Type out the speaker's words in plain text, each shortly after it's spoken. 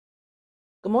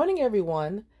Good morning,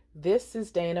 everyone. This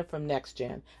is Dana from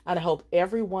NexGen, and I hope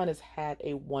everyone has had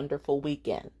a wonderful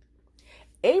weekend.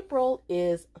 April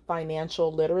is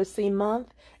Financial Literacy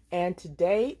Month, and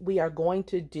today we are going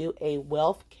to do a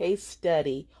wealth case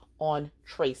study on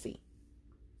Tracy.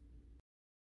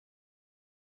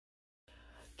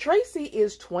 Tracy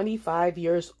is 25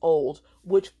 years old,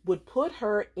 which would put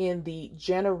her in the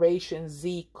Generation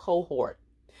Z cohort.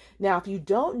 Now, if you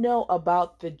don't know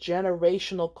about the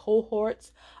generational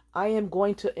cohorts, I am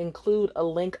going to include a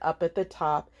link up at the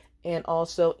top and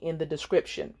also in the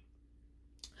description.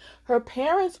 Her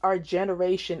parents are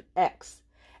Generation X,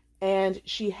 and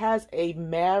she has a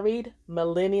married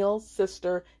millennial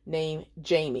sister named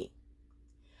Jamie.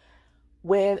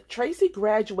 When Tracy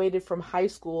graduated from high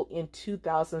school in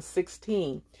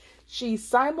 2016, she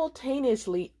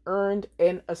simultaneously earned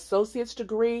an associate's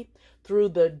degree through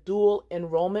the dual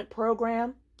enrollment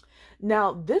program.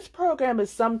 Now, this program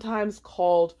is sometimes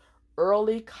called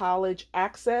early college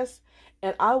access,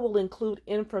 and I will include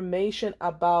information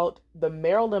about the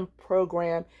Maryland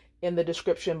program in the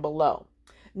description below.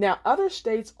 Now, other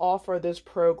states offer this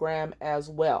program as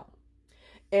well.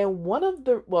 And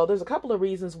there's a couple of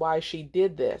reasons why she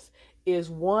did this. Is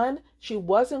one, she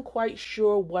wasn't quite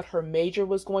sure what her major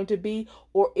was going to be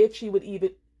or if she would even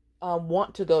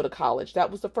want to go to college.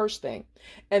 That was the first thing.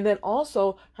 And then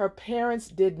also her parents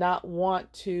did not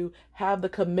want to have the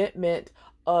commitment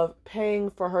of paying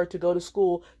for her to go to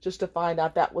school just to find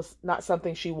out that was not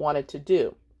something she wanted to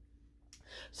do.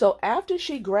 So after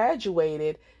she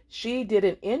graduated, she did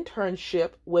an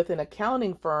internship with an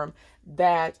accounting firm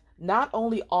that not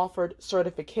only offered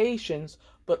certifications,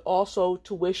 but also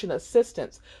tuition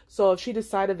assistance. So if she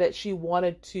decided that she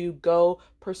wanted to go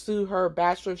pursue her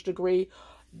bachelor's degree,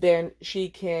 then she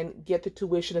can get the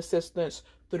tuition assistance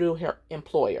through her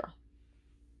employer.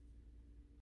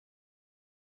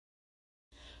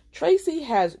 Tracy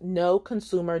has no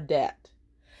consumer debt.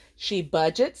 She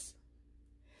budgets,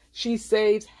 she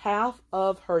saves half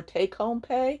of her take-home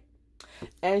pay,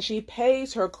 and she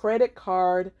pays her credit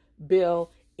card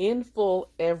bill in full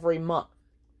every month.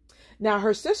 Now,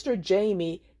 her sister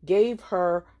Jamie gave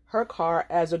her car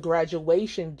as a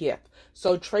graduation gift,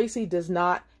 so Tracy does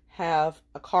not have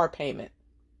a car payment.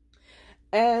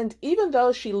 And even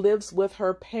though she lives with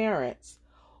her parents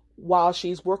while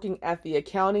she's working at the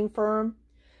accounting firm,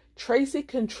 Tracy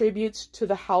contributes to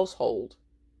the household,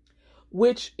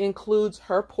 which includes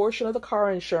her portion of the car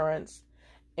insurance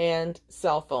and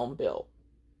cell phone bill.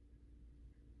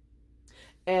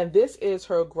 And this is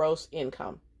her gross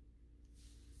income.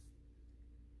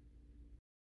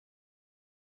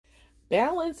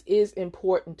 Balance is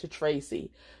important to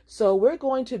Tracy, so we're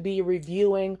going to be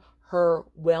reviewing her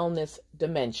wellness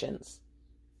dimensions.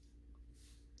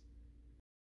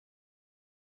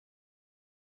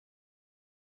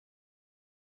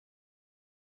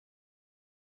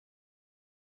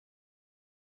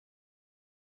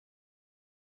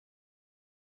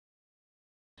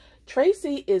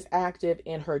 Tracy is active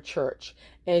in her church,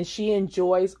 and she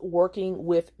enjoys working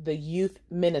with the youth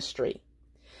ministry.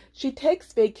 She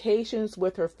takes vacations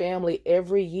with her family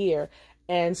every year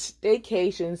and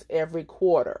staycations every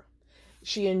quarter.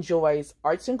 She enjoys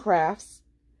arts and crafts,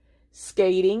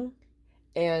 skating,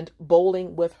 and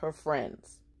bowling with her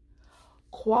friends.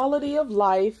 Quality of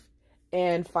life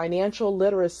and financial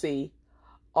literacy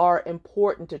are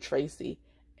important to Tracy,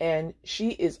 and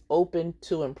she is open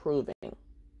to improving.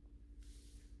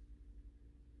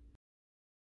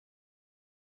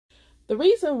 The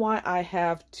reason why I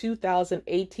have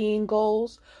 2018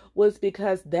 goals was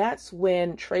because that's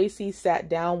when Tracy sat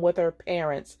down with her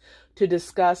parents to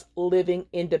discuss living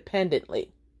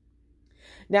independently.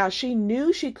 Now, she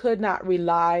knew she could not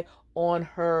rely on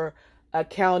her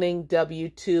accounting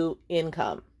W-2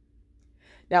 income.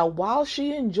 Now, while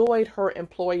she enjoyed her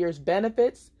employer's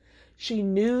benefits, she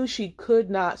knew she could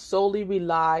not solely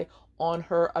rely on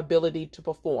her ability to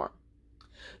perform.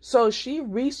 So she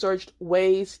researched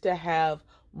ways to have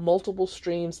multiple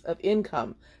streams of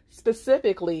income,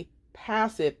 specifically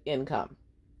passive income.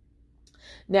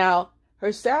 Now,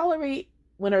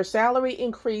 when her salary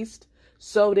increased,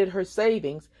 so did her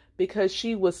savings because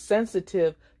she was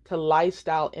sensitive to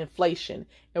lifestyle inflation.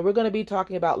 And we're going to be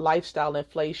talking about lifestyle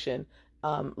inflation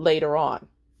later on.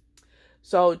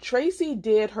 So Tracy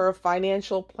did her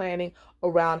financial planning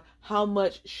around how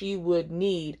much she would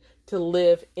need to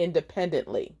live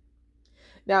independently.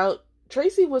 Now,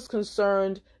 Tracy was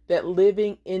concerned that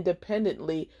living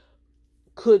independently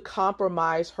could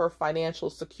compromise her financial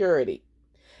security.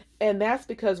 And that's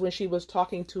because when she was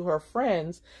talking to her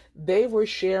friends, they were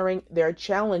sharing their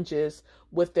challenges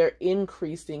with their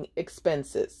increasing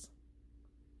expenses.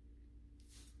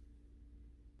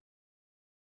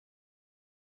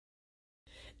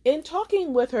 In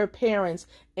talking with her parents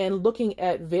and looking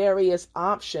at various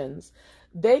options,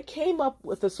 they came up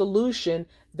with a solution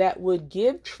that would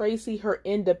give Tracy her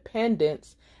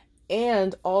independence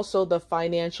and also the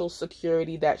financial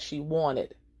security that she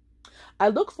wanted. I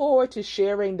look forward to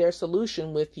sharing their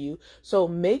solution with you, so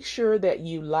make sure that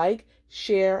you like,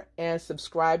 share, and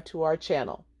subscribe to our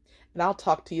channel. And I'll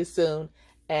talk to you soon,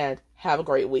 and have a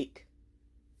great week.